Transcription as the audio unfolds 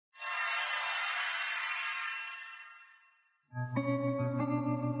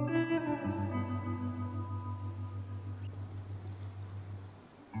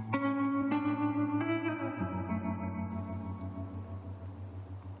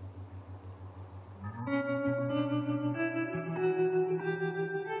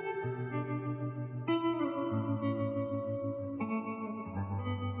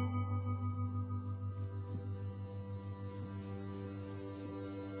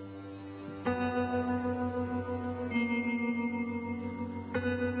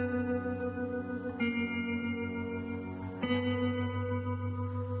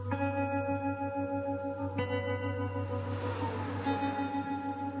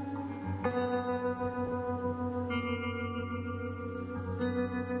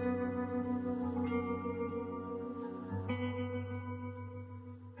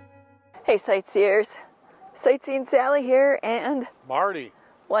Hey sightseers, Sightseeing Sally here, and Marty.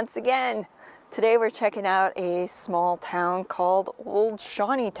 Once again, today we're checking out a small town called Old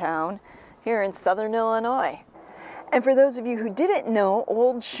Shawneetown here in southern Illinois. And for those of you who didn't know,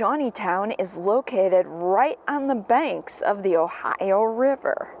 Old Shawneetown is located right on the banks of the Ohio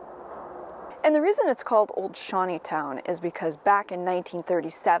River. And the reason it's called Old Shawneetown is because back in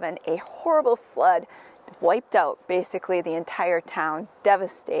 1937, a horrible flood wiped out basically the entire town,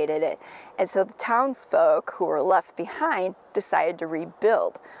 devastated it. And so the townsfolk who were left behind decided to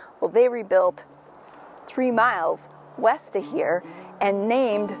rebuild. Well, they rebuilt 3 miles west of here and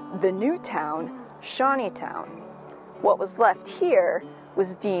named the new town Shawneetown. What was left here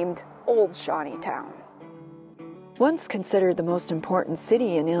was deemed Old Shawneetown. Once considered the most important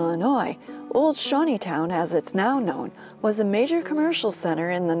city in Illinois, Old Shawneetown, as it's now known, was a major commercial center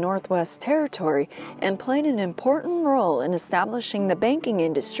in the Northwest Territory and played an important role in establishing the banking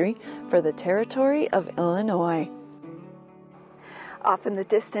industry for the territory of Illinois. Off in the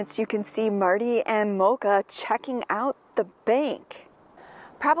distance, you can see Marty and Mocha checking out the bank.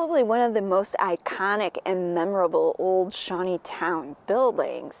 Probably one of the most iconic and memorable Old Shawneetown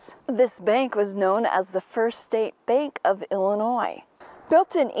buildings. This bank was known as the First State Bank of Illinois.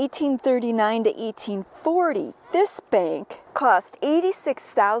 Built in 1839 to 1840, this bank cost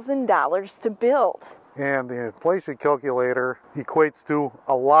 $86,000 to build. And the inflation calculator equates to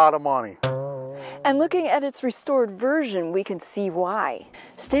a lot of money. And looking at its restored version, we can see why.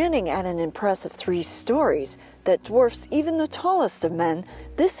 Standing at an impressive 3 stories that dwarfs even the tallest of men,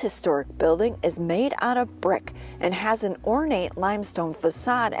 this historic building is made out of brick and has an ornate limestone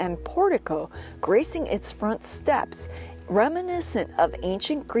facade and portico gracing its front steps, reminiscent of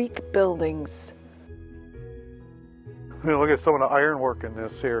ancient Greek buildings. I mean, look at some of the ironwork in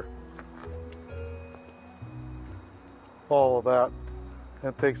this here. All of that.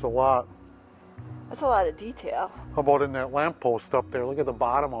 That takes a lot. That's a lot of detail. How about in that lamppost up there? Look at the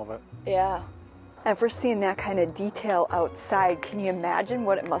bottom of it. Yeah. And if we're seeing that kind of detail outside, can you imagine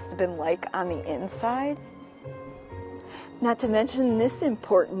what it must have been like on the inside? Not to mention this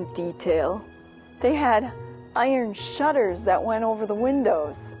important detail. They had iron shutters that went over the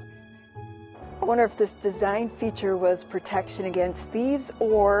windows. I wonder if this design feature was protection against thieves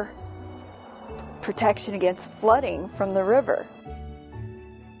or protection against flooding from the river.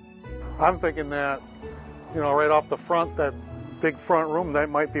 I'm thinking that, you know, right off the front, that big front room, that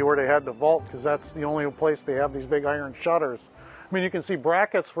might be where they had the vault, because that's the only place they have these big iron shutters. I mean, you can see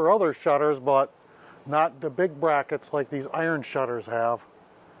brackets for other shutters, but not the big brackets like these iron shutters have.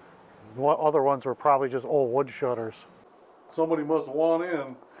 What other ones were probably just old wood shutters. Somebody must want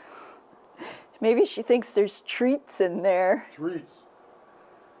in. Maybe she thinks there's treats in there. Treats.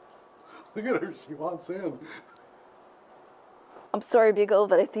 Look at her, she wants in. I'm sorry, Beagle,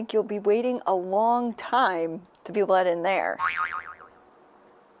 but I think you'll be waiting a long time to be let in there.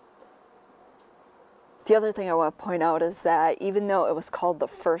 The other thing I want to point out is that even though it was called the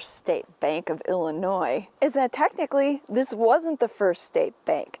First State Bank of Illinois, is that technically this wasn't the First State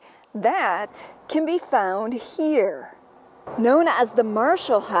Bank. That can be found here. Known as the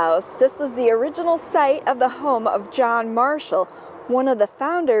Marshall House, this was the original site of the home of John Marshall, one of the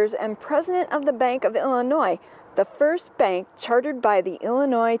founders and president of the Bank of Illinois, the first bank chartered by the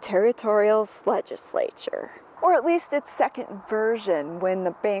Illinois Territorial Legislature. Or at least its second version. When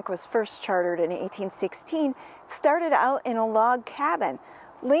the bank was first chartered in 1816, it started out in a log cabin.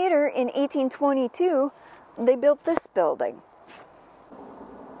 Later, in 1822, they built this building.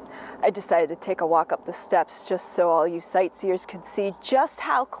 I decided to take a walk up the steps just so all you sightseers could see just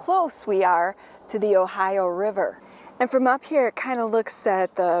how close we are to the Ohio River. And from up here, it kind of looks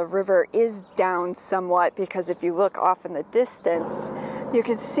that the river is down somewhat, because if you look off in the distance, you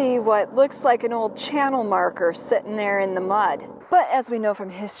can see what looks like an old channel marker sitting there in the mud. But as we know from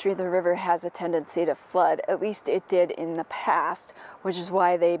history, the river has a tendency to flood. At least it did in the past, which is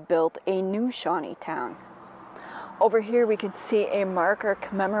why they built a new Shawnee town. Over here we can see a marker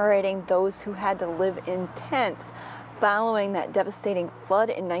commemorating those who had to live in tents following that devastating flood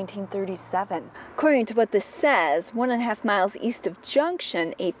in 1937. According to what this says, 1.5 miles east of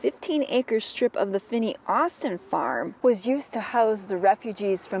Junction, a 15-acre strip of the Finney Austin farm was used to house the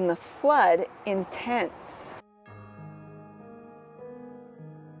refugees from the flood in tents.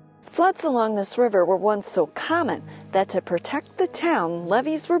 Floods along this river were once so common that to protect the town,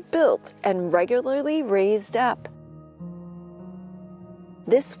 levees were built and regularly raised up.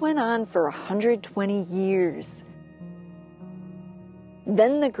 This went on for 120 years.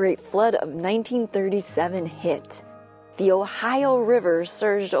 Then the Great Flood of 1937 hit. The Ohio River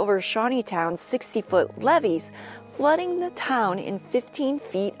surged over Shawneetown's 60-foot levees, flooding the town in 15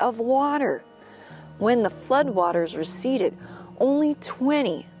 feet of water. When the floodwaters receded, only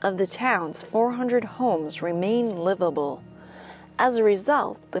 20 of the town's 400 homes remained livable. As a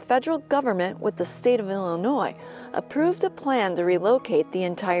result, the federal government with the state of Illinois approved a plan to relocate the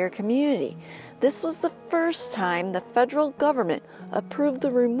entire community. This was the first time the federal government approved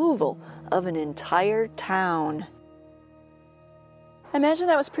the removal of an entire town. I imagine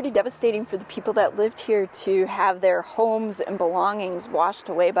that was pretty devastating for the people that lived here to have their homes and belongings washed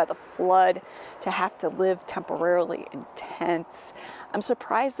away by the flood, to have to live temporarily in tents. I'm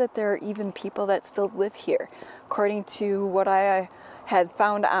surprised that there are even people that still live here. According to what I had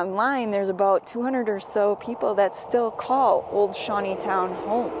found online, there's about 200 or so people that still call Old Shawneetown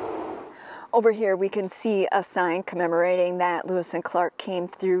home. Over here we can see a sign commemorating that Lewis and Clark came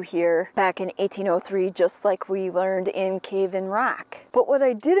through here back in 1803, just like we learned in Cave in Rock. But what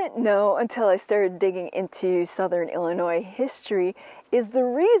I didn't know until I started digging into Southern Illinois history is the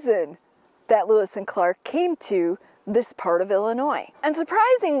reason that Lewis and Clark came to this part of Illinois. And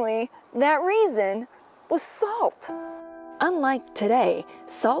surprisingly, that reason was salt. Unlike today,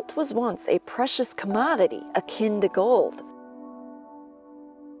 salt was once a precious commodity akin to gold.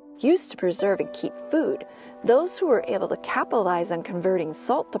 Used to preserve and keep food, those who were able to capitalize on converting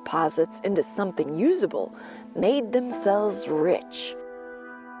salt deposits into something usable made themselves rich.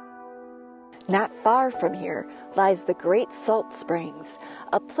 Not far from here lies the Great Salt Springs,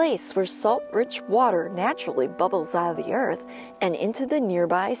 a place where salt-rich water naturally bubbles out of the earth and into the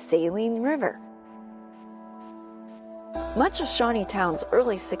nearby Saline River. Much of Shawneetown's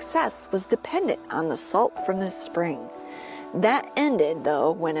early success was dependent on the salt from this spring. That ended,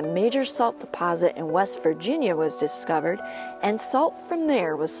 though, when a major salt deposit in West Virginia was discovered, and salt from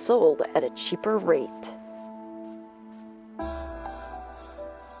there was sold at a cheaper rate.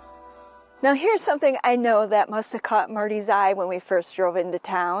 Now here's something I know that must have caught Marty's eye when we first drove into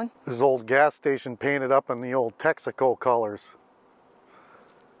town. This old gas station painted up in the old Texaco colors.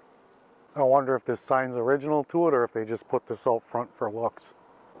 I wonder if this sign's original to it or if they just put this out front for looks.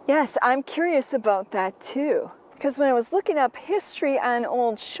 Yes, I'm curious about that too. Because when I was looking up history on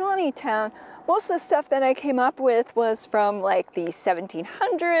Old Shawneetown, most of the stuff that I came up with was from like the 1700s,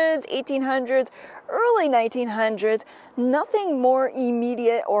 1800s, early 1900s, nothing more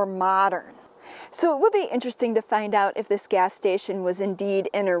immediate or modern. So it would be interesting to find out if this gas station was indeed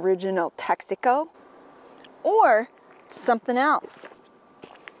an original Texaco or something else.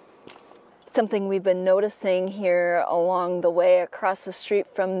 Something we've been noticing here along the way across the street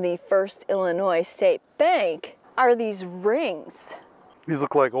from the First Illinois State Bank are these rings. These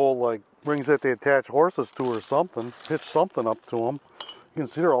look like old rings that they attach horses to or something, hitch something up to them. You can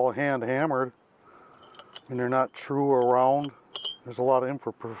see they're all hand hammered and they're not true or round. There's a lot of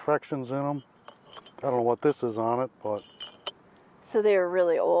imperfections in them. I don't know what this is on it, but... So they're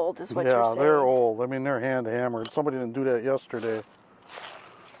really old is what you're saying? Yeah, they're old. I mean, they're hand hammered. Somebody didn't do that yesterday.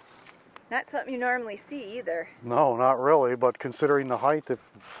 Not something you normally see either. No, not really, but considering the height that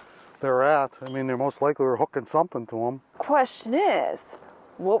they're at, I mean, they're most likely were hooking something to them. Question is,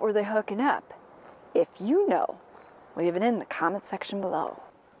 what were they hooking up? If you know, leave it in the comment section below.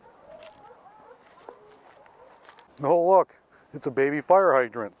 Oh, look, it's a baby fire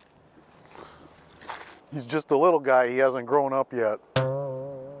hydrant. He's just a little guy, he hasn't grown up yet.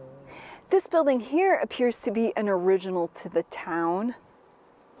 This building here appears to be an original to the town.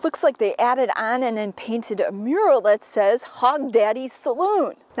 Looks like they added on and then painted a mural that says Hog Daddy's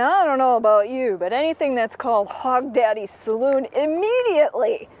Saloon. Now, I don't know about you, but anything that's called Hog Daddy's Saloon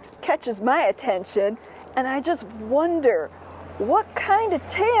immediately catches my attention, and I just wonder what kind of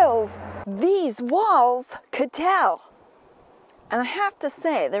tales these walls could tell. And I have to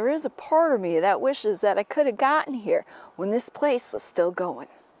say, there is a part of me that wishes that I could have gotten here when this place was still going.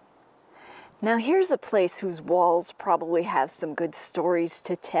 Now here's a place whose walls probably have some good stories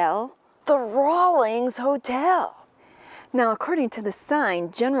to tell. The Rawlings Hotel. Now, according to the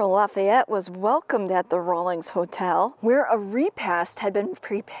sign, General Lafayette was welcomed at the Rawlings Hotel, where a repast had been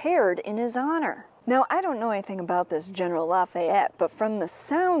prepared in his honor. Now, I don't know anything about this General Lafayette, but from the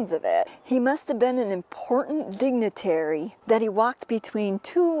sounds of it, he must have been an important dignitary that he walked between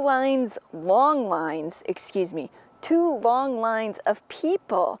two long lines of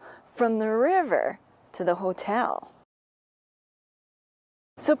people from the river to the hotel.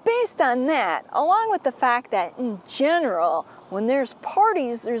 So based on that, along with the fact that in general, when there's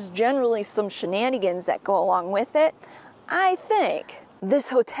parties, there's generally some shenanigans that go along with it, I think this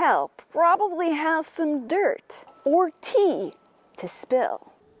hotel probably has some dirt or tea to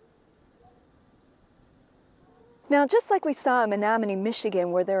spill. Now, just like we saw in Menominee,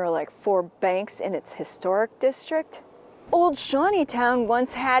 Michigan, where there are like 4 banks in its historic district, Old Shawneetown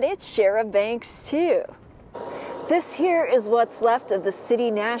once had its share of banks too. This here is what's left of the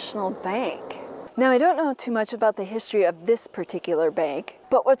City National Bank. Now, I don't know too much about the history of this particular bank,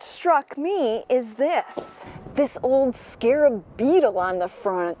 but what struck me is this old scarab beetle on the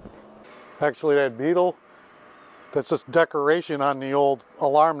front. Actually, that beetle, that's just decoration on the old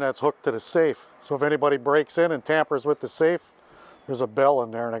alarm that's hooked to the safe. So if anybody breaks in and tampers with the safe, there's a bell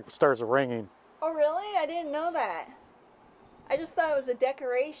in there and it starts ringing. Oh, really? I didn't know that. I just thought it was a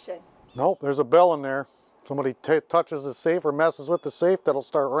decoration. Nope, there's a bell in there. Somebody touches the safe or messes with the safe, that'll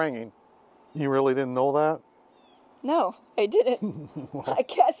start ringing. You really didn't know that? No, I didn't. I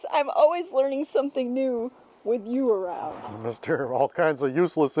guess I'm always learning something new with you around. Mr. All kinds of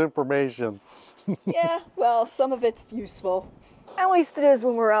useless information. Yeah, well, some of it's useful. At least it is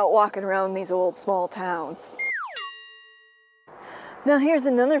when we're out walking around these old small towns. Now here's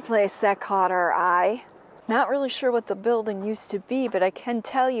another place that caught our eye. Not really sure what the building used to be, but I can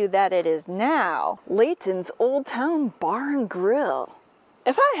tell you that it is now Layton's Old Town Bar and Grill.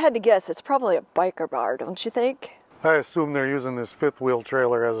 If I had to guess, it's probably a biker bar, don't you think? I assume they're using this fifth wheel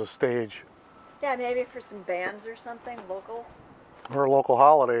trailer as a stage. Yeah, maybe for some bands or something, local. Or a local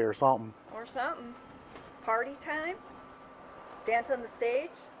holiday or something. Or something. Party time? Dance on the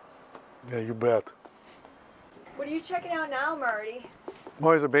stage? Yeah, you bet. What are you checking out now, Marty? I'm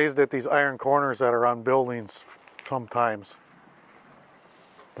always amazed at these iron corners that are on buildings sometimes.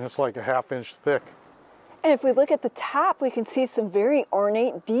 And it's like a half-inch thick. And if we look at the top, we can see some very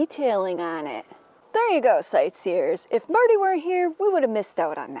ornate detailing on it. There you go, sightseers. If Marty weren't here, we would have missed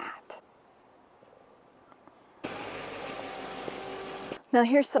out on that. Now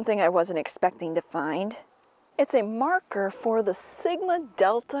here's something I wasn't expecting to find. It's a marker for the Sigma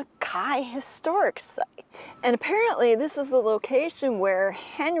Delta Chi Historic Site. And apparently this is the location where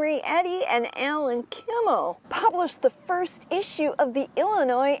Henry Eddy and Alan Kimmel published the first issue of the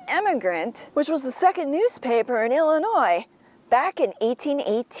Illinois Emigrant, which was the second newspaper in Illinois back in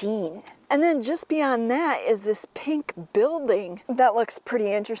 1818. And then just beyond that is this pink building. That looks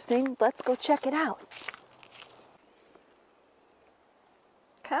pretty interesting. Let's go check it out.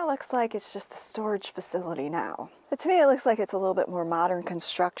 Kind of looks like it's just a storage facility now. But to me it looks like it's a little bit more modern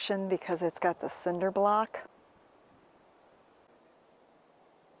construction because it's got the cinder block.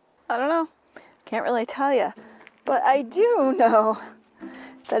 I don't know. Can't really tell you. But I do know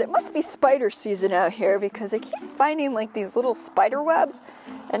that it must be spider season out here because I keep finding like these little spider webs.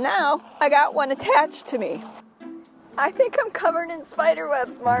 And now I got one attached to me. I think I'm covered in spider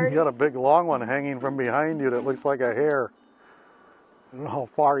webs, Marty. You got a big long one hanging from behind you that looks like a hair. I don't know how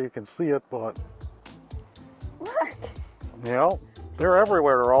far you can see it, but... Look. Yeah, they're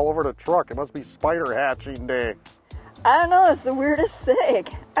everywhere. They're all over the truck. It must be spider hatching day. I don't know, it's the weirdest thing.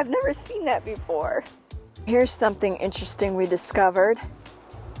 I've never seen that before. Here's something interesting we discovered.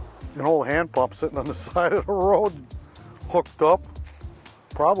 An old hand pump sitting on the side of the road, hooked up.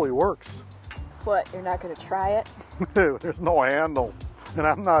 Probably works. What, you're not going to try it? There's no handle, and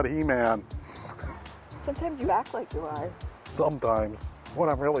I'm not He-Man. Sometimes you act like you are. Sometimes, when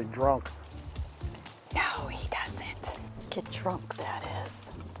I'm really drunk. No, he doesn't. Get drunk, that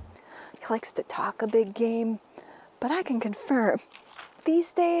is. He likes to talk a big game, but I can confirm,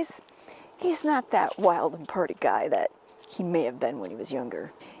 these days, he's not that wild and party guy that he may have been when he was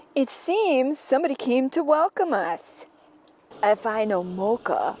younger. It seems somebody came to welcome us. If I know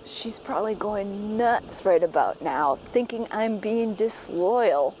Mocha, she's probably going nuts right about now, thinking I'm being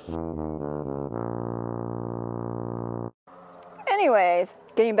disloyal. Anyways,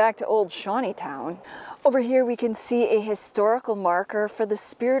 getting back to Old Shawneetown, over here we can see a historical marker for the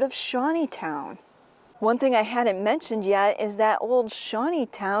spirit of Shawneetown. One thing I hadn't mentioned yet is that Old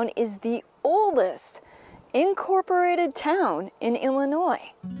Shawneetown is the oldest incorporated town in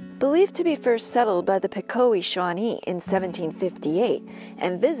Illinois. Believed to be first settled by the Pequot Shawnee in 1758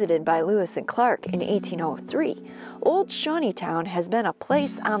 and visited by Lewis and Clark in 1803, Old Shawneetown has been a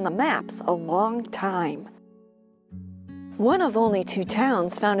place on the maps a long time. One of only 2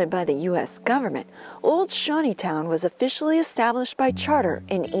 towns founded by the U.S. government, Old Shawneetown was officially established by charter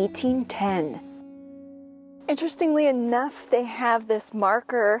in 1810. Interestingly enough, they have this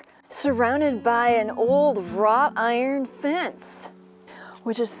marker surrounded by an old wrought iron fence,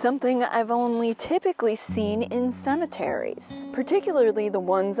 which is something I've only typically seen in cemeteries, particularly the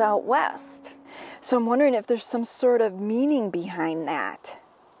ones out west. So I'm wondering if there's some sort of meaning behind that.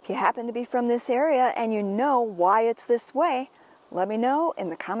 If you happen to be from this area and you know why it's this way, let me know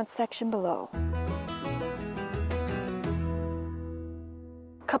in the comments section below.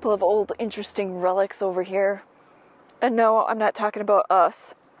 A couple of old interesting relics over here. And no, I'm not talking about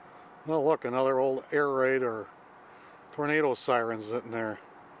us. Well, look, another old air raid or tornado siren sitting there.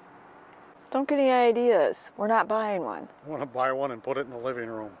 Don't get any ideas. We're not buying one. I want to buy one and put it in the living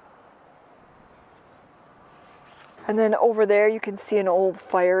room. And then over there you can see an old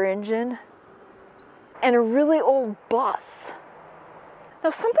fire engine and a really old bus.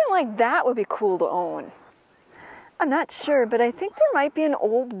 Now something like that would be cool to own. I'm not sure, but I think there might be an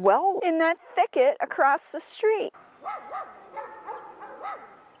old well in that thicket across the street.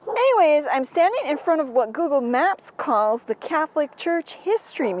 Anyways, I'm standing in front of what Google Maps calls the Catholic Church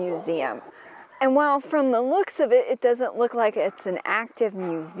History Museum. And while from the looks of it, it doesn't look like it's an active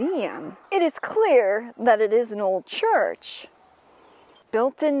museum, it is clear that it is an old church.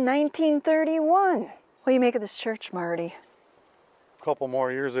 Built in 1931. What do you make of this church, Marty? A couple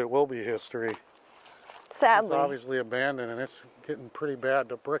more years it will be history. Sadly. It's obviously abandoned and it's getting pretty bad.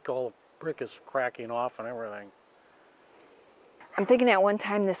 The brick is cracking off and everything. I'm thinking at one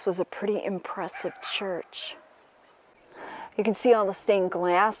time this was a pretty impressive church. You can see all the stained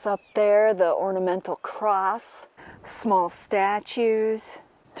glass up there, the ornamental cross, small statues,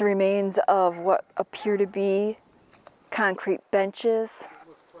 the remains of what appear to be concrete benches.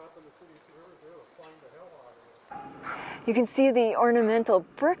 You can see the ornamental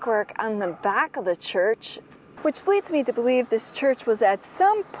brickwork on the back of the church, which leads me to believe this church was at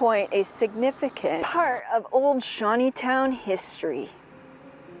some point a significant part of Old Shawneetown history.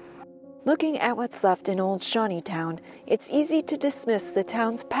 Looking at what's left in Old Shawneetown, it's easy to dismiss the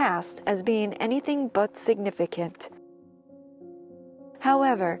town's past as being anything but significant.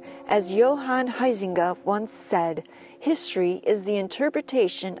 However, as Johann Huizinga once said, history is the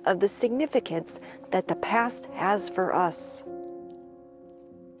interpretation of the significance that the past has for us.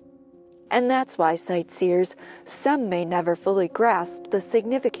 And that's why, sightseers, some may never fully grasp the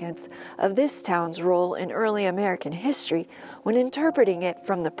significance of this town's role in early American history when interpreting it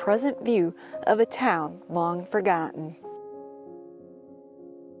from the present view of a town long forgotten.